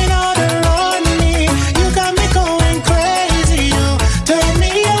wine all around me. You got me going crazy. You turn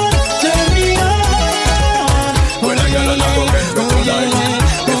me on. When I get on a go bend go tonight,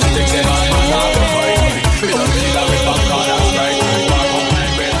 if you take them on my lap, we don't need a bit of color, right?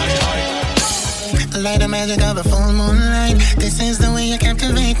 Like the magic of a full moonlight, this is the way you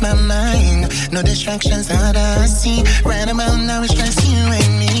captivate my mind. No distractions that I see. Right about now it's just you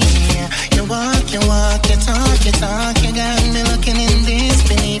and me. You walk, you talk. You got me looking in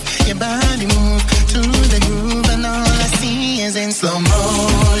disbelief. Your body move to the groove, and all I see is in slow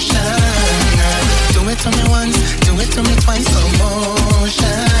motion. Do it to me once, do it to me twice, slow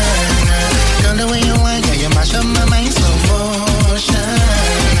motion. Girl, the way you want, yeah, you mash up my mind, slow motion.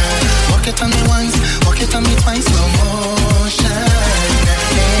 Walk it on me once, walk it on me twice, slow motion.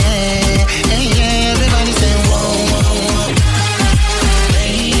 Yeah, everybody say whoa, whoa, whoa.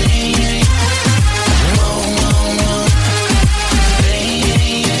 Hey. Whoa, whoa, whoa. Hey.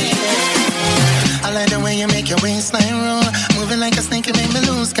 I like the way you make your waistline roll, moving like a snake, you make me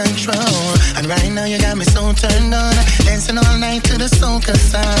lose control. And right now you got me so turned on, dancing all night to the soca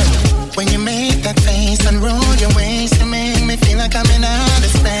sound. When you make that face and roll your waist, you make me feel like I'm in outer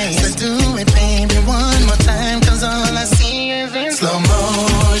space. So do it, baby, one more time, 'cause all I see is in slow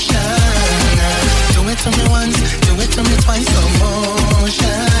motion. Do it to me once, do it to me twice, slow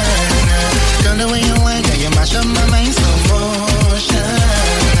motion. Girl, the way you want, yeah, you mash up my mind, slow motion.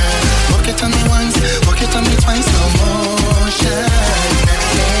 Walk it on me once, walk it on me twice, slow motion.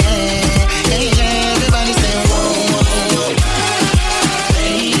 Yeah, everybody say whoa, whoa, whoa.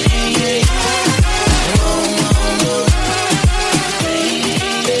 Hey. Whoa, whoa, whoa.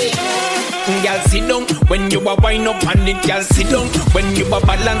 Girl, sit down when you a wind up on it. Girl, sit down when you a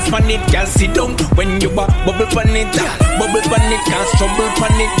balance on it. Girl, sit down when you a bubble on it. Bubble on it, can't stumble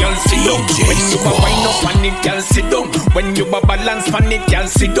on it. Girl, sit down when you a wind up on it. Girl, sit down when you a balance on it. Girl,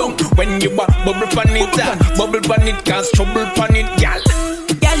 sit down when you a bubble on it. Bubble on it, can't stumble on it. Girl,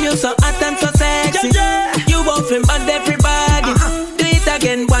 You so hot and so sexy. You won't feel bad everybody. Do it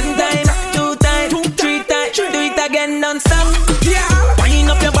again one time, 2 times, 3 times. Do it again non-stop. Wind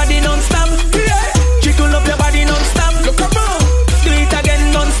up your body non-stop. Jiggle up your body non-stop. Do it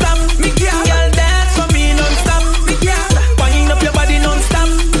again non-stop. Girl, dance for me non-stop. Wind up your body non-stop.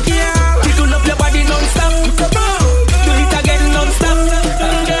 Jiggle up your body non-stop. Do it again non-stop.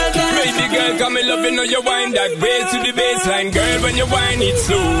 Baby girl, come in love, you know you wind that way to the baseline. Girl, when you wind it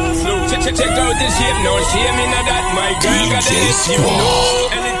slow. Check out the shape, no shame in that. My girl got the hit, you know.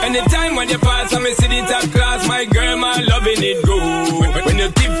 Anytime when you pass, I me see the top class. My girl, my loving it go. When you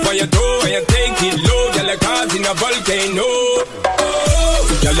tip on your toe and you take it low, girl, like cars in a volcano.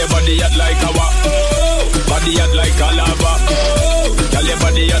 body hot like a wa. Body hot like a lava. Girl, your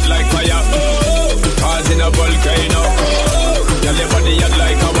body hot like fire. Causing a volcano. Girl, your body hot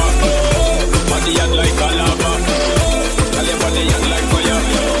like a wa. Body hot like a lava. Girl, your body hot like fire.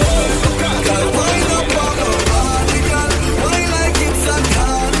 Girl, wind up on my body, girl. Wine like it's a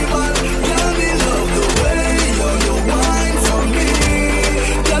carnival. Girl, me love the way you wine for me.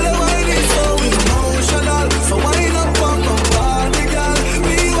 Girl, your wine is so emotional. So wind up on my body, girl.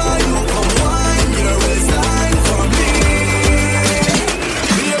 Me why you come wine your waistline for me.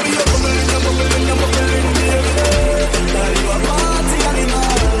 Baby, you're bubbling, baby. Girl, you a party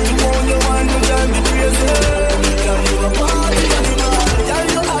animal. You want your wine, you drive me crazy. Girl, you a party animal. Girl,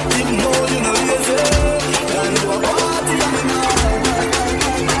 you active, no, you no lazy. Girl, you a party animal.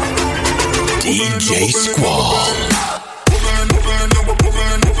 DJ Squall.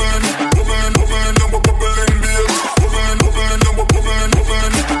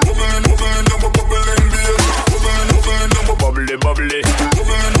 Bubbly, bubbly.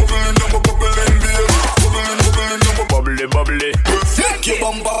 Bubbly, bubbly.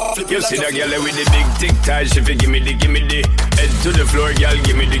 You see that girl with the big tic tac, she fi gimme the head to the floor, girl,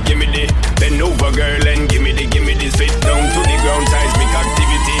 gimme the bend over, girl, and gimme the spit down to the ground, seismic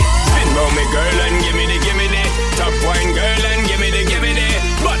activity. Spin round me, girl, and gimme the top wine, girl, and gimme the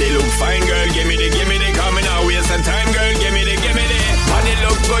body look fine, girl, gimme the coming out, waste some time, girl, gimme the body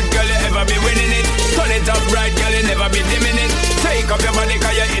look good, girl, you ever be winning it. Turn it up right, girl, you never be dimming it. Take up your body,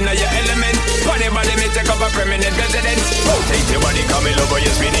 cause you're in your element. Funny body, me take up a permanent residence. Rotate your body, come in over,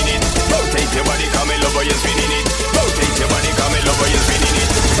 you're spinning it. Rotate your body, come in over, you're spinning it. Rotate your body, come in over, you're spinning it.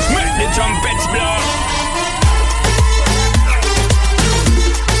 Make the trumpets blow.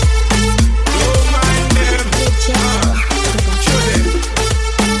 Don't mind them. Show them.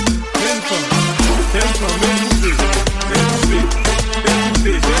 Them from,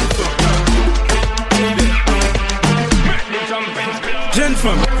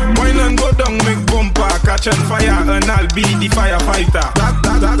 Gentlemen, wine and go down, make bumper, catch on fire, and I'll be the firefighter.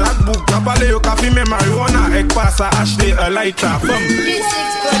 That book, Kapale, coffee, me marijuana, egg passa, Ashley, a lighter.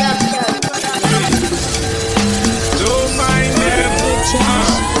 Don't mind them.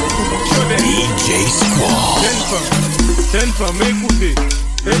 DJ Squall. Gentlemen,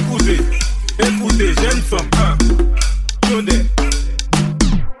 écoutez, jeune femme, show them.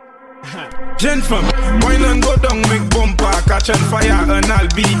 Gentlemen, wine and go down, make bumper, catch on fire, and I'll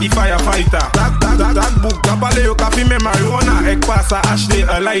be the firefighter. That book, Kapale, coffee, me marijuana, egg passa, Ashley,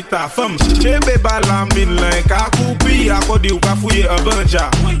 a lighter. Femme, chebe balambin, like a coupi, akodi, ukafuye, a banja.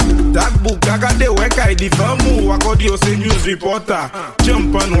 That book, agade, weka, di famu, akodi, ose news reporter.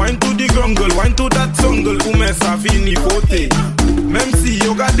 Jump and wine to the grungle, wine to that sungle, ume sa fini fote. Même si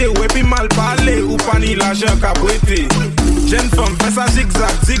yo gade, wepi mal parle, ou pani l'argent kapwete. Jeune femme, fais ça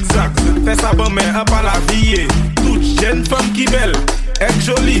zigzag, fais ça bon mais un pas la vie. Toute jeune femme qui belle, est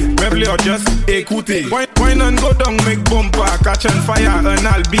jolie, mais or just écouter. Wine and go down, make bumper, catch on fire, and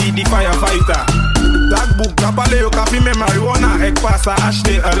I'll be the firefighter. That book, Kapale, coffee, me marijuana, egg passa,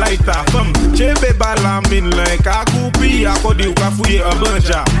 acheter a lighter. Femme, chebe balamin, like a coupi, akodi, ukafuye, a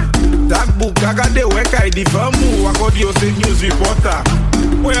banja. That book, agade, weka, di famu, akodi, ose news reporter.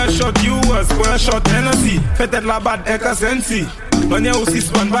 Where shot US, where shot Hennessy, fait-être la bad, eka sensi. Manye ou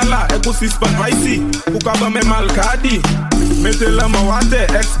sispan bala, eko sispan vici. Ukaba me malkadi. Mete la mawate,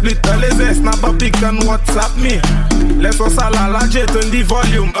 explit a leze, snap a pic and WhatsApp me. Leso sala laje, turn the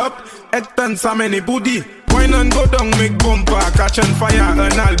volume up. Ek turn sa many booty. Wine and go down, make bumper, catch on fire,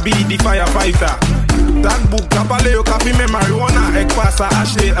 and I'll be the firefighter. That book, Kapale, coffee, me marijuana, egg passa,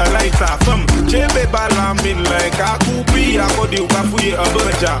 Ashley, a lighter. Femme, chebe balambin, like a coupi, akodi, ukafuye, a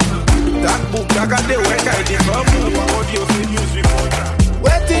banja. That book, agade, weka, di famu, akodi, ose news reporter.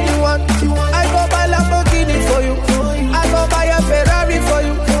 What did you want? I go buy Lamborghini for you. I go buy a Ferrari for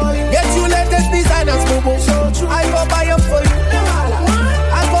you. Get you latest designers, boo. I go buy them for you.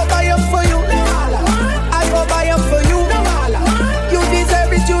 I go buy them for you. I go buy them for you. You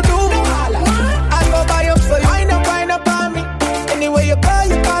deserve it, you do. I go buy them for you. Wind up on me. Anyway you go,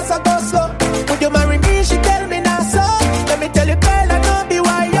 you pass, I go slow. Would you marry me? She tell me now so. Let me tell you, girl, I know be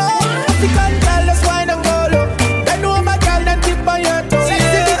why yo. African girl, let's wine and go low. Then know my girl, then tip on your toe.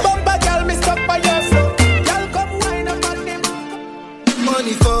 Sexy bumper, girl, me stuck by your flow. Girl, come wine up on them.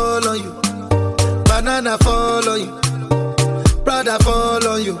 Money fall on you, banana fall on you, Prada fall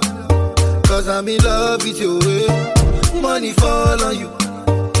on you, cause I'm in love with you. Money fall on you,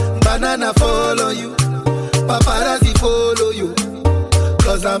 banana fall on you, paparazzi follow you,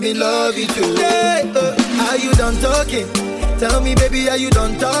 cause I'm in love with you. Hey, are you done talking? Tell me, baby, are you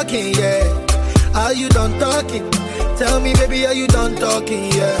done talking? Yeah. Are you done talking? Tell me, baby, are you done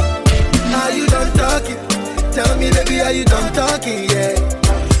talking? Yeah. Are you done talking? Tell me, baby, are you done talking? Yeah.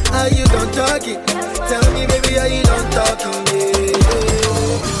 Are you done talking? Tell me, baby, are you done talking?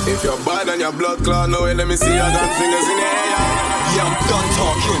 Yeah. If you're bad and your blood clot, no way, let me see your gun fingers in the air. Yeah, I'm done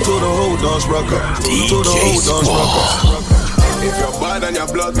talking. To the whole dance rocker. To the whole dance rocker. If you're bad and your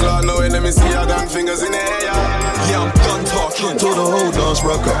blood clot, no way, let me see your gun fingers in the air. Yeah, I'm done talking. To the whole dance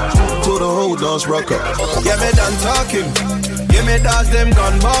rocker. To the whole dance rocker. Yeah, me done talking. Yeah, me dance them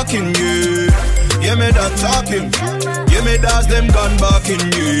gun barking, yeah. Yeah, me done talking. Yeah, me dance them gun barking,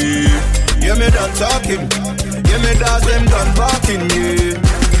 yeah. Yeah, me done talking. Yeah, me dance them gun barking, yeah.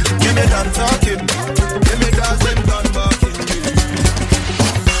 Yeah, me done talking. Yeah, me dance them gun barking, yeah.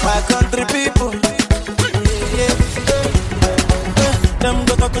 My country people, yeah, them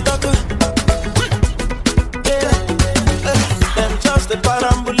go talk, yeah, them just the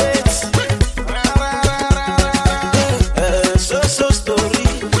parambulates. So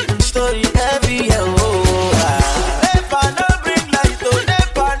story heavy, yeah, oh. Never no bring light, oh.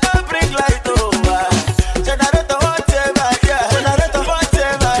 Never no bring light, oh. Generator whatever, yeah. Generator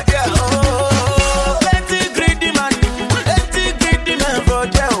whatever, yeah, oh. Plenty greedy man for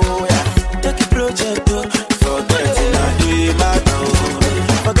there, oh, yeah. Take a project, oh. Forget it, now do it, man, oh.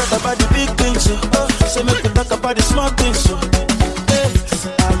 Forget about the big things, oh. So make me talk about the small things, so.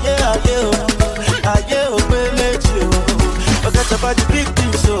 Forget about the big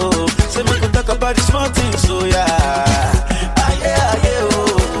things, so. Say make me talk about the small things, so yeah.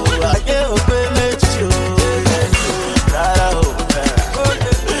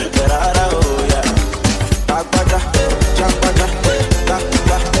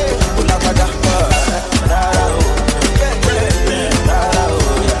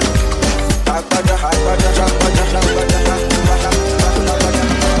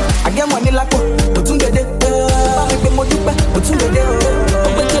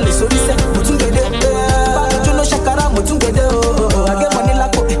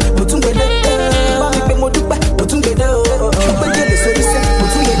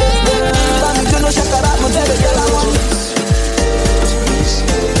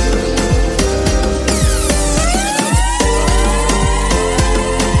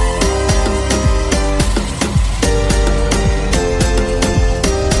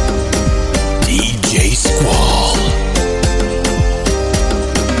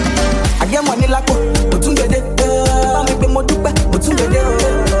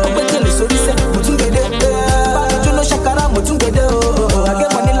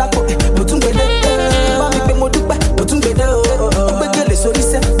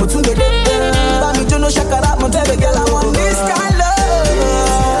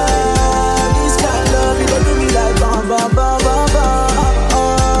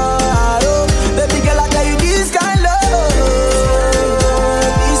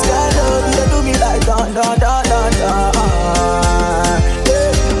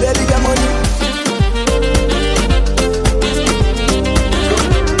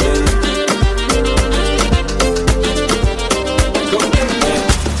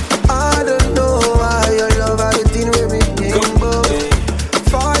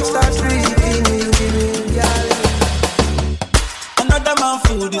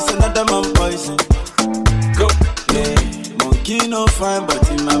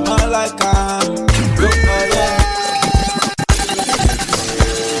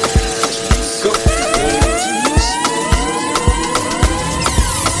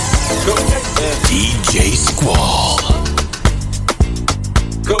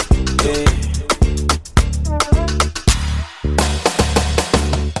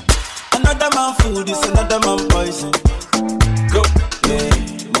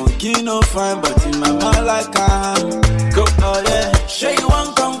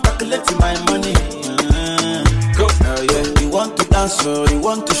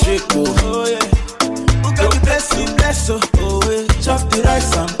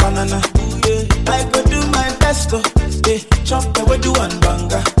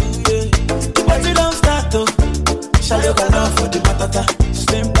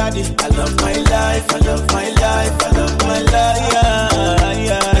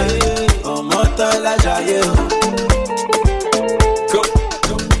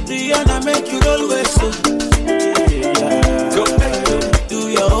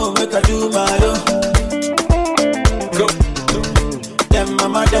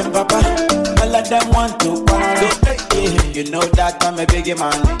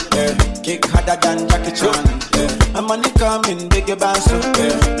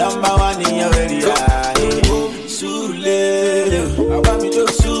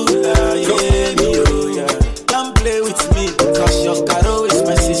 Don't play with me, cause your caro is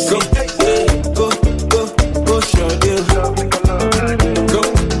my sister.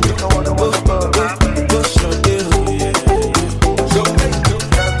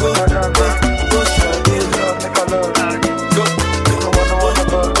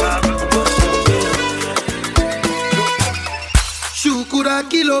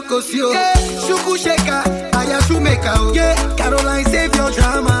 kilo cosio. Yeah, Shuku Sheka, Aya Shumeka. Yeah, Caroline save your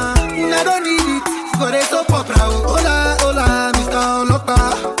drama. I don't need it, for a soap opera. Hola, hola, Mr. Olopa.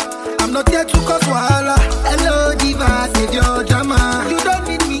 I'm not here to cause wahala. Hello, diva, save your drama. You don't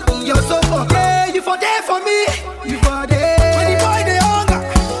need me in your soap opera. Yeah, you for there for me. You for there. When the boy they hunger,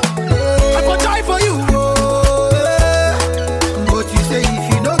 I go try for you. Oh, yeah. But you say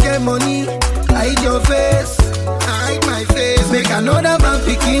if you don't get money, hide your face. Hide my face. Make another man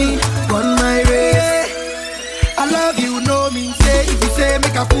picking on my race. I love you, no mean say. If you say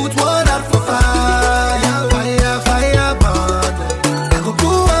make I put one out for fire, fire, fire, burn. I go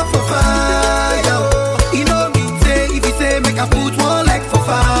put one for fire. You know mean say. If you say make I put one like for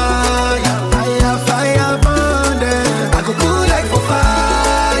fire, fire, fire, burn. I go put like for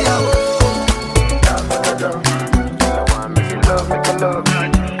fire. I want me to love, make a love.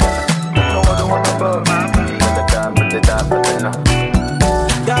 No other one above.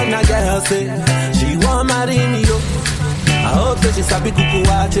 Ghana girl say she want marry me, yo. I hope that she sabi kuku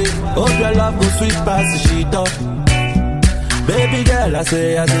wache. Hope your love go sweet past the sheet up. Baby girl, I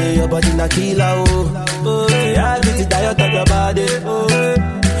say your body na killer, oh. Oh, yeah, I get it diet of your body, oh,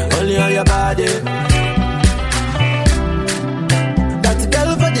 only on your body. That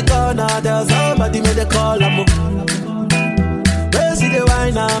girl for the corner, there's somebody made a call, I'm where see the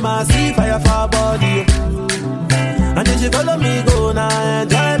wine, I see fire for her body, oh. And if you follow me, go now,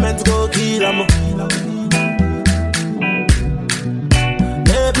 enjoyment go kill 'em.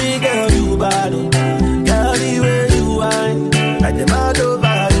 Baby girl, you bad, girl, the way you whine, I demand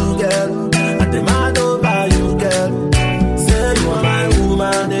over you, girl, I demand over you, girl. Say you are my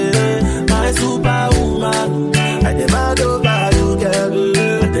woman, my superwoman, I demand over you, girl,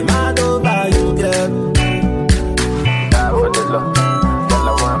 I demand over you, girl. Die for the love, girl,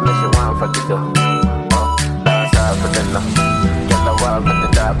 I want me, she want for the love. For the love, get the wild for the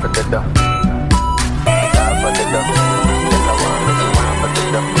die for the love. Die for the love, get the wild for the wild for the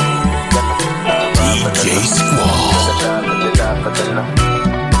love. DJ Squad. Die for the love.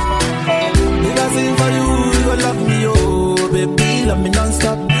 If I sing for you, you gon' love me, oh baby, love me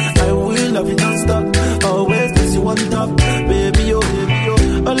non-stop. I will love you non-stop. Always place you on top.